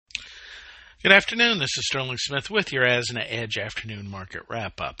Good afternoon. This is Sterling Smith with your Asna Edge afternoon market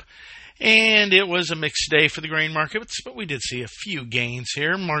wrap-up. And it was a mixed day for the grain markets, but we did see a few gains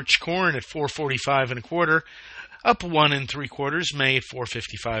here. March corn at 4.45 and a quarter, up 1 3/4. May at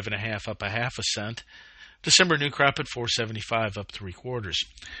 4.55 and a half, up a half a cent. December new crop at 4.75, up 3/4.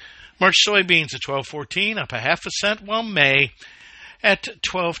 March soybeans at 12.14, up a half a cent, while May at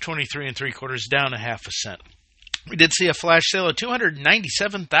 12.23 and 3/4, down a half a cent. We did see a flash sale of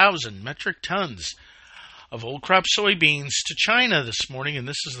 297,000 metric tons of old crop soybeans to China this morning, and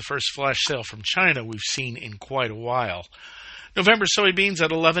this is the first flash sale from China we've seen in quite a while. November soybeans at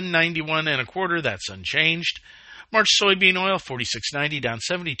 11.91 and a quarter, that's unchanged. March soybean oil 46.90, down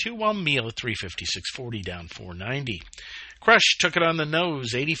 72, while meal at 356.40, down 4.90. Crush took it on the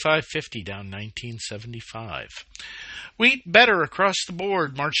nose, 85.50, down 19.75. Wheat better across the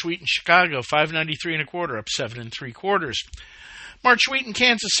board. March wheat in Chicago 5.93 and a quarter, up 7 3/4. March wheat in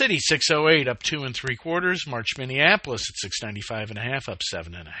Kansas City 6.08, up 2 3/4. March Minneapolis at 6.95 and a half, up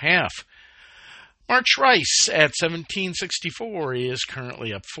 7 and a half. March rice at 17.64 is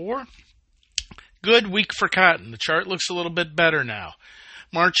currently up 4. Good week for cotton. The chart looks a little bit better now.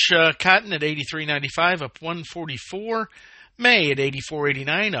 March cotton at 83.95, up 144. May at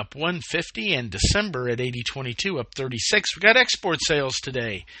 84.89, up 150, and December at 80.22, up 36. We got export sales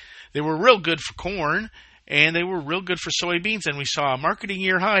today. They were real good for corn, and they were real good for soybeans, and we saw a marketing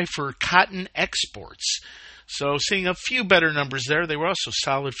year high for cotton exports. So seeing a few better numbers there. They were also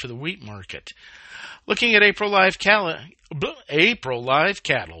solid for the wheat market. Looking at April live cattle,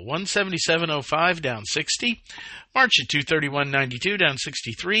 177.05, down 60. March at 231.92, down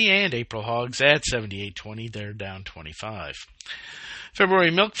 63, and April hogs at 78.20, they're down 25.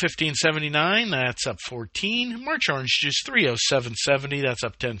 February milk 15.79, that's up 14. March orange juice 307.70, that's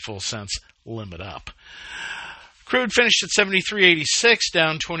up 10 full cents, limit up. Crude finished at 73.86,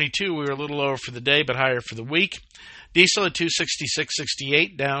 down 22. We were a little lower for the day, but higher for the week. Diesel at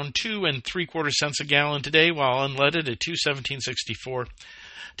 266.68, down 2 3/4 cents a gallon today, while unleaded at 217.64,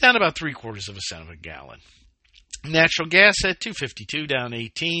 down about 3/4 of a cent a gallon. Natural gas at 252, down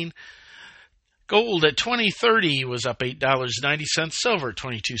 18. Gold at 20.30 was up $8.90. Silver at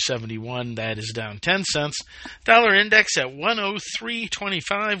 22.71, that is down 10 cents. Dollar index at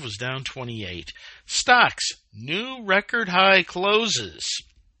 103.25 was down 28. Stocks, new record high closes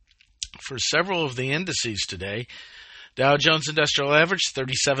for several of the indices today. Dow Jones Industrial Average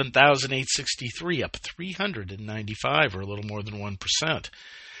 37,863, up 395, or a little more than 1%.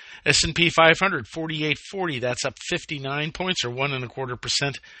 S&P 500 4840, that's up 59 points, or 1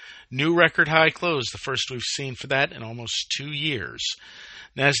 1/4%. New record high close, the first we've seen for that in almost 2 years.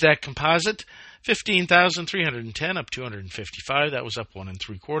 Nasdaq Composite 15,310, up 255, that was up 1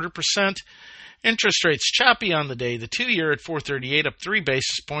 3/4%. Interest rates choppy on the day. The 2-year at 4.38, up 3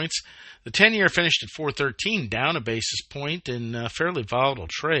 basis points. The 10-year finished at 4.13, down a basis point in a fairly volatile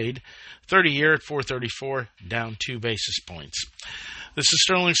trade. 30-year at 4.34, down 2 basis points. This is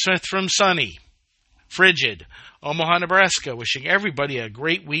Sterling Smith from sunny, frigid Omaha, Nebraska, wishing everybody a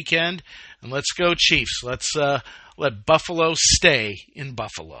great weekend. And let's go Chiefs. Let's let Buffalo stay in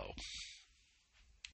Buffalo.